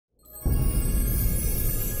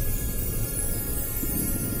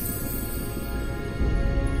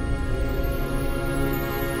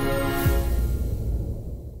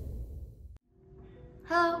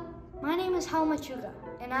Howl Maciuca,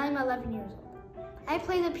 and I am 11 years old. I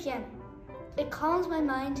play the piano. It calms my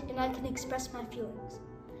mind and I can express my feelings.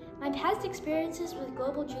 My past experiences with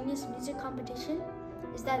Global Genius Music Competition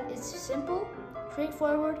is that it's simple,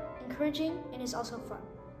 straightforward, encouraging, and is also fun,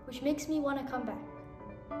 which makes me want to come back.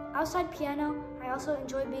 Outside piano, I also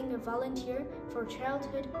enjoy being a volunteer for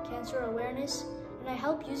childhood cancer awareness, and I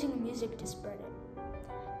help using music to spread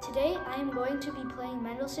it. Today, I am going to be playing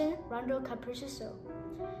Mendelssohn Rondo Capriccioso.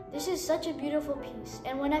 This is such a beautiful piece,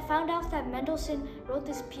 and when I found out that Mendelssohn wrote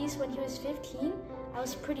this piece when he was 15, I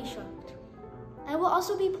was pretty shocked. I will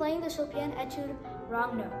also be playing the Chopin Étude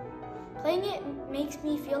Rondo. Playing it makes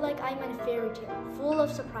me feel like I'm in a fairy tale, full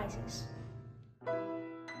of surprises.